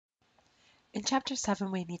In Chapter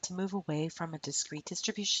 7, we need to move away from a discrete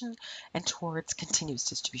distribution and towards continuous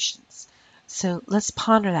distributions. So let's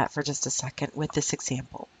ponder that for just a second with this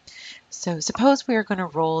example. So suppose we are going to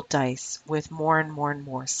roll dice with more and more and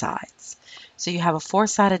more sides. So you have a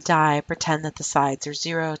 4-sided die, pretend that the sides are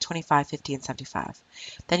 0, 25, 50, and 75.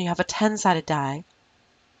 Then you have a 10-sided die,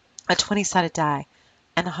 a 20-sided die,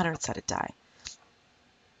 and a 100-sided die.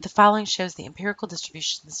 The following shows the empirical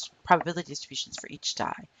distributions, probability distributions for each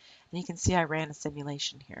die. And you can see I ran a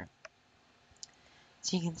simulation here.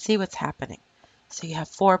 So you can see what's happening. So you have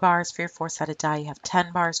 4 bars for your 4-sided die, you have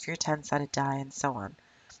 10 bars for your 10-sided die, and so on.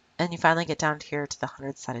 And you finally get down here to the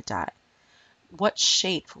 100-sided die. What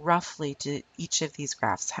shape, roughly, do each of these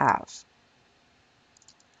graphs have?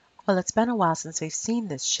 Well, it's been a while since we've seen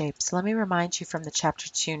this shape, so let me remind you from the Chapter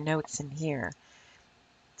 2 notes in here.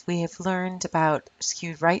 We have learned about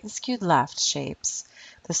skewed right and skewed left shapes,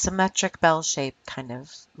 the symmetric bell shape, kind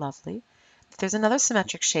of lovely. There's another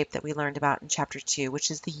symmetric shape that we learned about in Chapter 2,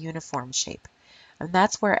 which is the uniform shape. And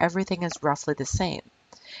that's where everything is roughly the same.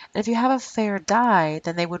 And if you have a fair die,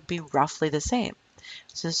 then they would be roughly the same.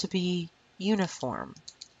 So this would be uniform.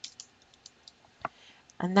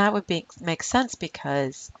 And that would make sense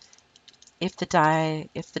because if the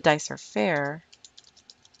dice are fair,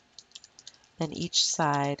 then each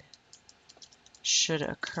side should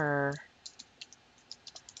occur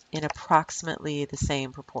in approximately the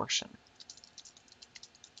same proportion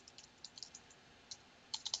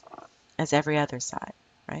as every other side,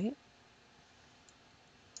 right?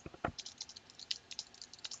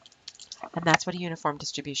 And that's what a uniform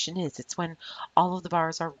distribution is. It's when all of the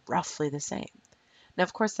bars are roughly the same. Now,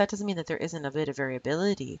 of course, that doesn't mean that there isn't a bit of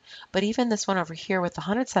variability, but even this one over here with the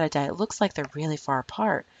 100-sided die, it looks like they're really far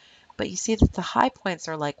apart. But you see that the high points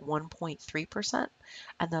are like 1.3%,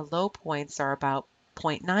 and the low points are about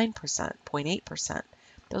 0.9%, 0.8%.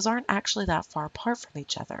 Those aren't actually that far apart from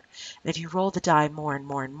each other. And if you roll the die more and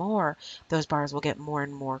more and more, those bars will get more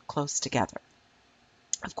and more close together.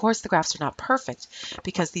 Of course, the graphs are not perfect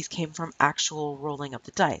because these came from actual rolling of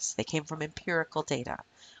the dice. They came from empirical data,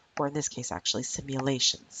 or in this case, actually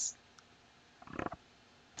simulations.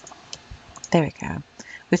 There we go.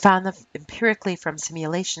 We found them empirically from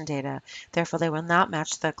simulation data, therefore they will not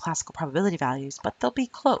match the classical probability values, but they'll be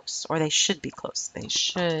close, or they should be close. They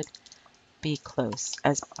should be close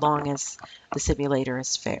as long as the simulator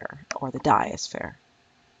is fair, or the die is fair.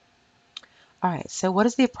 All right, so what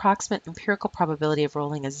is the approximate empirical probability of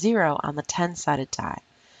rolling a 0 on the 10-sided die?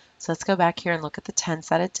 So let's go back here and look at the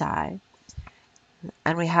 10-sided die.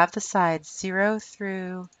 And we have the sides 0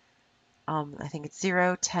 through, I think it's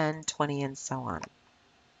 0, 10, 20, and so on.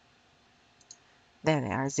 There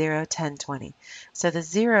they are, 0, 10, 20. So the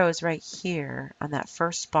 0 is right here on that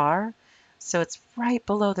first bar. So it's right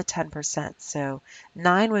below the 10%. So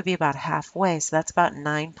 9 would be about halfway. So that's about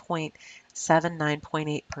 9.7,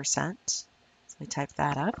 9.8%. So we type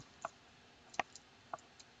that up.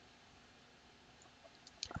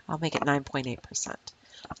 I'll make it 9.8%,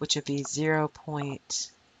 which would be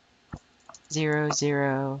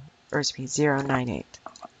 0.098.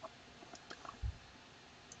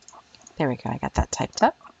 There we go, I got that typed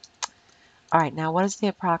up. All right, now what is the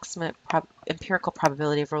approximate empirical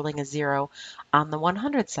probability of rolling a 0 on the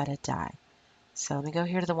 100-sided die? So let me go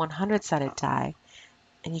here to the 100-sided die,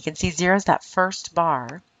 and you can see 0 is that first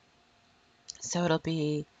bar. So it'll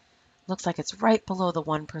be, looks like it's right below the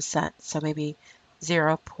 1%. So maybe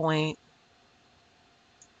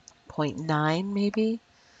 0.9 maybe.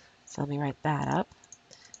 So let me write that up.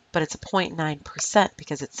 But it's a 0.9%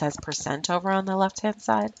 because it says percent over on the left-hand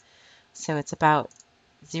side. So it's about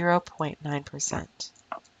 0.9%,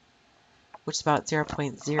 which is about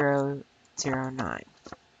 0.009.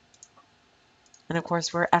 And of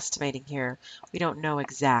course, we're estimating here. We don't know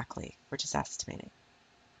exactly. We're just estimating.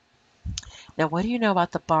 Now, what do you know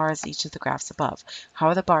about the bars each of the graphs above? How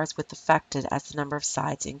are the bars width affected as the number of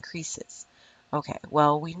sides increases? Okay,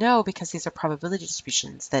 well, we know because these are probability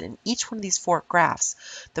distributions that in each one of these 4 graphs,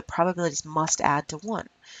 the probabilities must add to 1.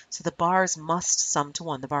 So the bars must sum to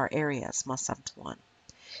 1. The bar areas must sum to 1.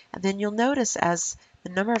 And then you'll notice as the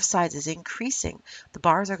number of sides is increasing, the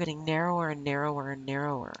bars are getting narrower and narrower and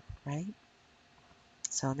narrower, right?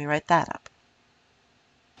 So let me write that up.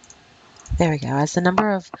 There we go. As the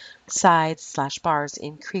number of sides / bars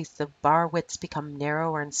increase, the bar widths become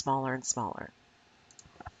narrower and smaller and smaller.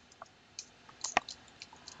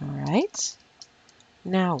 All right.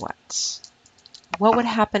 Now what? What would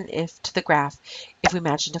happen to the graph if we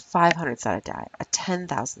imagined a 500-sided die, a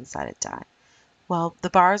 10,000-sided die? Well, the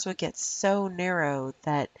bars would get so narrow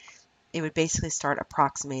that it would basically start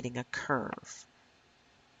approximating a curve.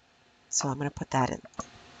 So I'm going to put that in.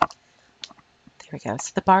 Here we go.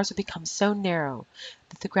 So the bars would become so narrow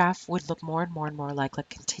that the graph would look more and more and more like a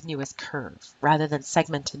continuous curve rather than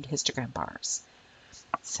segmented histogram bars.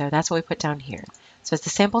 So that's what we put down here. So as the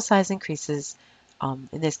sample size increases,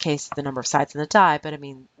 in this case, the number of sides in the die, but I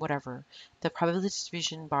mean, whatever, the probability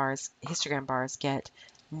distribution bars, histogram bars, get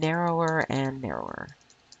narrower and narrower.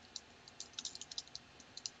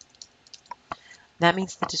 That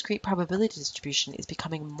means the discrete probability distribution is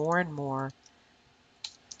becoming more and more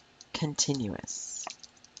continuous.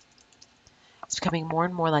 It's becoming more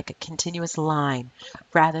and more like a continuous line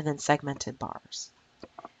rather than segmented bars.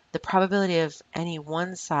 The probability of any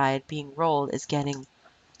one side being rolled is getting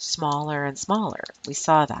smaller and smaller. We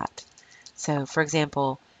saw that. So for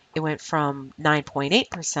example, it went from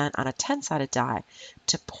 9.8% on a 10-sided die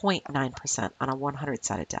to 0.9% on a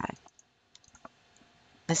 100-sided die.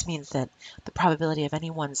 This means that the probability of any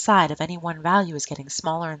one side, of any one value, is getting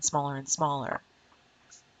smaller and smaller and smaller.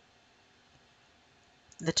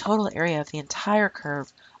 The total area of the entire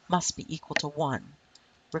curve must be equal to 1,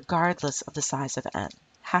 regardless of the size of n.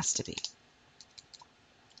 Has to be.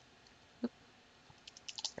 There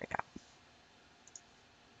we go.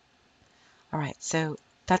 All right, so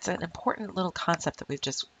that's an important little concept that we've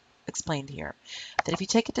just explained here. That if you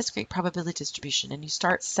take a discrete probability distribution and you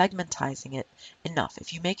start segmentizing it enough,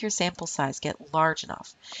 if you make your sample size get large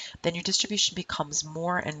enough, then your distribution becomes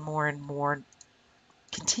more and more and more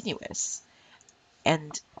continuous.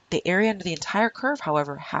 And the area under the entire curve,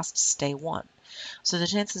 however, has to stay 1. So the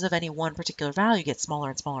chances of any one particular value get smaller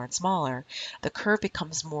and smaller and smaller. The curve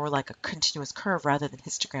becomes more like a continuous curve rather than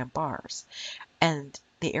histogram bars. And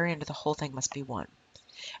the area under the whole thing must be 1.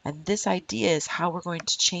 And this idea is how we're going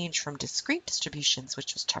to change from discrete distributions,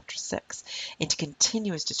 which was chapter 6, into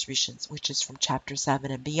continuous distributions, which is from chapter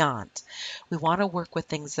 7 and beyond. We want to work with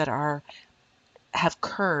things that have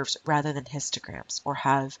curves rather than histograms, or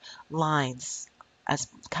have lines as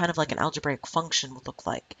kind of like an algebraic function would look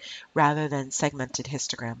like, rather than segmented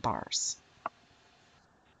histogram bars.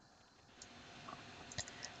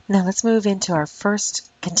 Now let's move into our first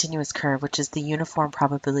continuous curve, which is the uniform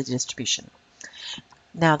probability distribution.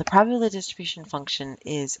 Now the probability distribution function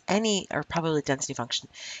is probability density function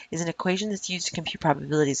is an equation that's used to compute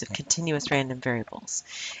probabilities of continuous random variables.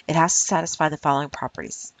 It has to satisfy the following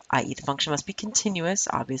properties, i.e. the function must be continuous,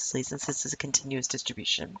 obviously, since this is a continuous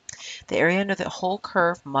distribution. The area under the whole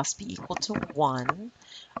curve must be equal to 1,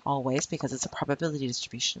 always, because it's a probability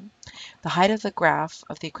distribution. The height of the graph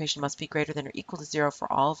of the equation must be greater than or equal to 0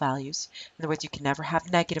 for all values. In other words, you can never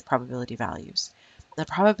have negative probability values. The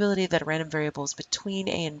probability that a random variable is between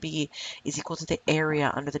a and b is equal to the area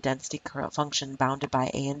under the density function bounded by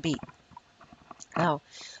a and b. Now,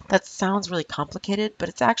 that sounds really complicated, but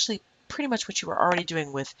it's actually pretty much what you were already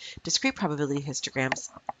doing with discrete probability histograms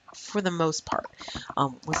for the most part,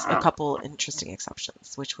 with a couple interesting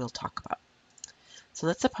exceptions, which we'll talk about. So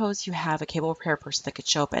let's suppose you have a cable repair person that could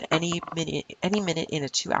show up at any minute in a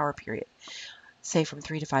 2-hour period, say from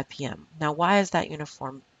 3 to 5 p.m. Now, why is that a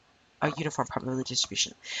uniform probability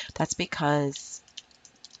distribution? That's because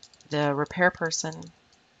the repair person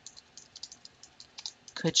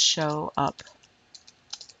could show up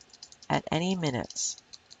at any minute.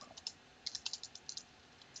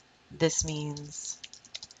 This means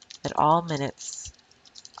that all minutes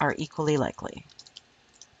are equally likely,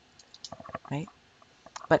 right?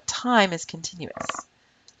 But time is continuous.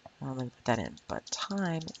 Well, let me put that in. But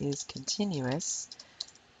time is continuous,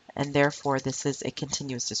 and therefore this is a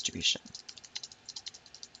continuous distribution,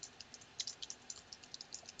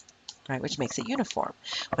 right? Which makes it uniform.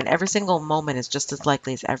 When every single moment is just as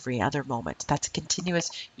likely as every other moment, that's a continuous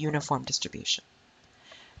uniform distribution.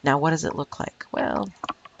 Now, what does it look like? Well,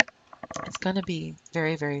 it's going to be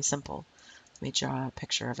very, very simple. Let me draw a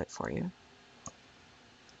picture of it for you.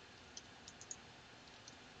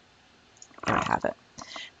 There we have it.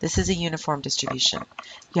 This is a uniform distribution.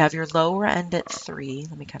 You have your lower end at 3.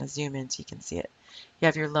 Let me kind of zoom in so you can see it. You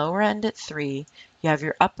have your lower end at 3. You have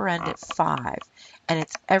your upper end at 5. And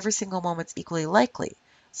it's every single moment's equally likely.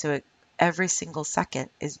 So every single second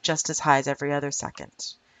is just as high as every other second.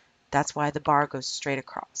 That's why the bar goes straight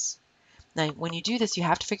across. Now, when you do this, you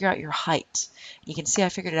have to figure out your height. You can see I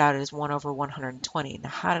figured it out as 1 over 120. Now,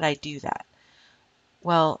 how did I do that?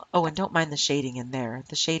 Well, oh, and don't mind the shading in there.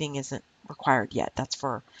 The shading isn't required yet. That's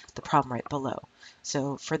for the problem right below.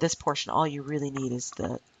 So for this portion, all you really need is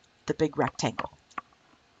the big rectangle,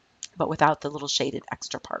 but without the little shaded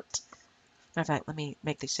extra part. Matter of fact, let me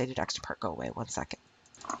make the shaded extra part go away 1 second.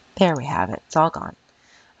 There we have it. It's all gone.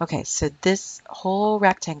 Okay, so this whole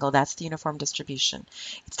rectangle, that's the uniform distribution.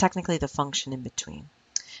 It's technically the function in between.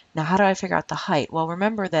 Now, how do I figure out the height? Well,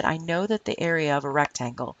 remember that I know that the area of a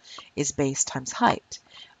rectangle is base times height.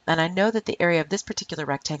 And I know that the area of this particular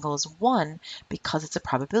rectangle is 1 because it's a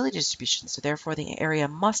probability distribution. So therefore, the area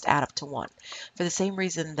must add up to 1. For the same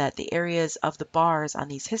reason that the areas of the bars on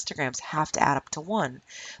these histograms have to add up to 1,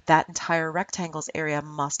 that entire rectangle's area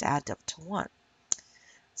must add up to 1.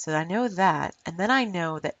 So I know that. And then I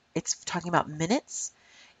know that it's talking about minutes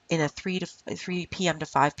in a 3 p.m. to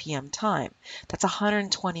 5 p.m. time. That's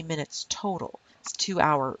 120 minutes total. It's 2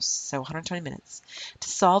 hours, so 120 minutes. To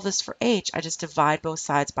solve this for h, I just divide both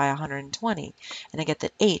sides by 120, and I get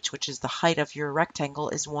that h, which is the height of your rectangle,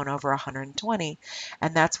 is 1 over 120,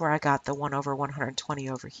 and that's where I got the 1 over 120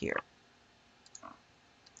 over here. All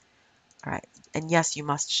right, and yes, you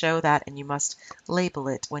must show that, and you must label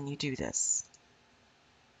it when you do this.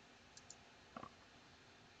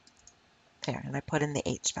 There, and I put in the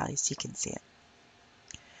h value so you can see it.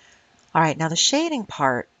 All right, now the shading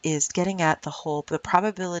part is getting at the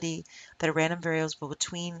probability that a random variable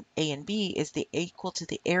between A and B is equal to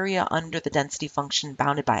the area under the density function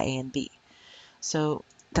bounded by A and B. So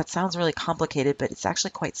that sounds really complicated, but it's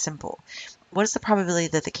actually quite simple. What is the probability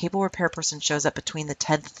that the cable repair person shows up between the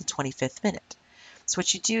 10th and 25th minute? So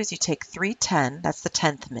what you do is you take 3:10, that's the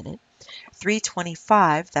 10th minute,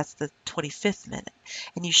 3:25, that's the 25th minute,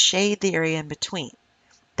 and you shade the area in between.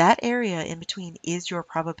 That area in between is your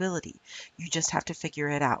probability. You just have to figure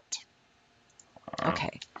it out.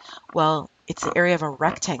 Okay, well, it's the area of a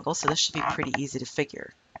rectangle, so this should be pretty easy to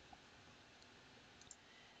figure.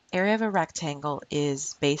 Area of a rectangle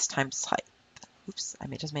is base times height. Oops, I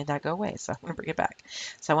just made that go away, so I'm going to bring it back.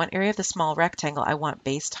 So I want area of the small rectangle, I want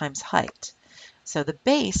base times height. So the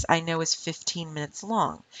base I know is 15 minutes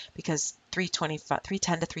long because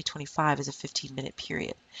 310 to 325 is a 15-minute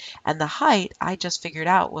period. And the height I just figured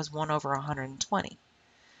out was 1 over 120.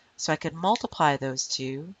 So I could multiply those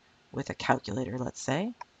two with a calculator, let's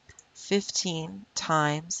say. 15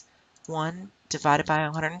 times 1 divided by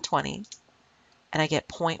 120, and I get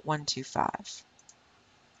 0.125.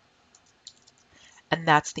 And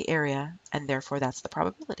that's the area, and therefore that's the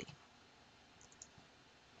probability.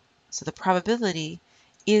 So the probability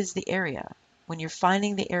is the area. When you're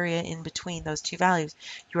finding the area in between those two values,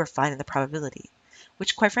 you are finding the probability,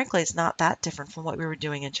 which quite frankly is not that different from what we were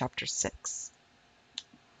doing in Chapter 6.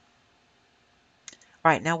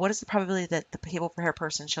 All right, now what is the probability that the cable repair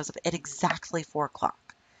person shows up at exactly 4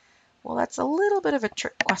 o'clock? Well, that's a little bit of a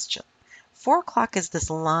trick question. 4 o'clock is this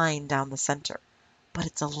line down the center, but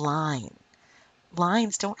it's a line.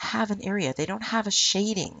 Lines don't have an area. They don't have a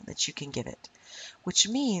shading that you can give it, which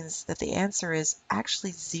means that the answer is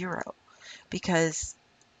actually 0, because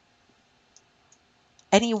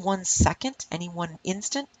any 1 second, any 1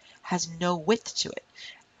 instant has no width to it,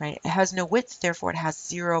 right? It has no width, therefore it has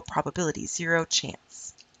 0 probability, 0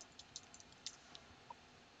 chance.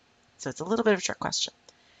 So it's a little bit of a trick question.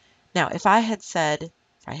 Now, if I had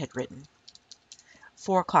written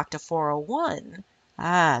 4 o'clock to 4:01,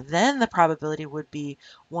 then the probability would be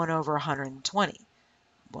 1 over 120.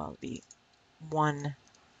 Well, it'd be 1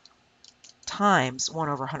 times 1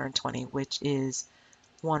 over 120, which is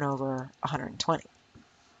 1 over 120.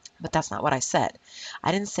 But that's not what I said.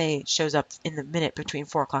 I didn't say it shows up in the minute between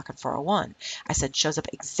 4 o'clock and 4:01. I said shows up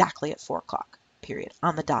exactly at 4 o'clock, period,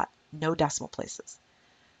 on the dot, no decimal places.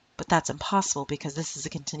 But that's impossible because this is a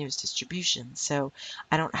continuous distribution, so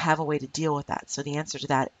I don't have a way to deal with that. So the answer to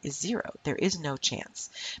that is 0. There is no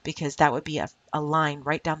chance, because that would be a line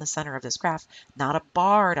right down the center of this graph, not a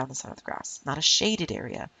bar down the center of the graph, not a shaded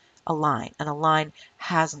area, a line, and a line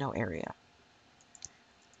has no area.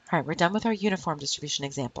 All right, we're done with our uniform distribution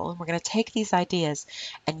example, and we're going to take these ideas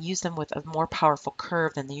and use them with a more powerful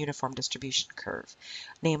curve than the uniform distribution curve,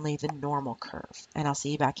 namely the normal curve. And I'll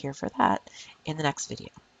see you back here for that in the next video.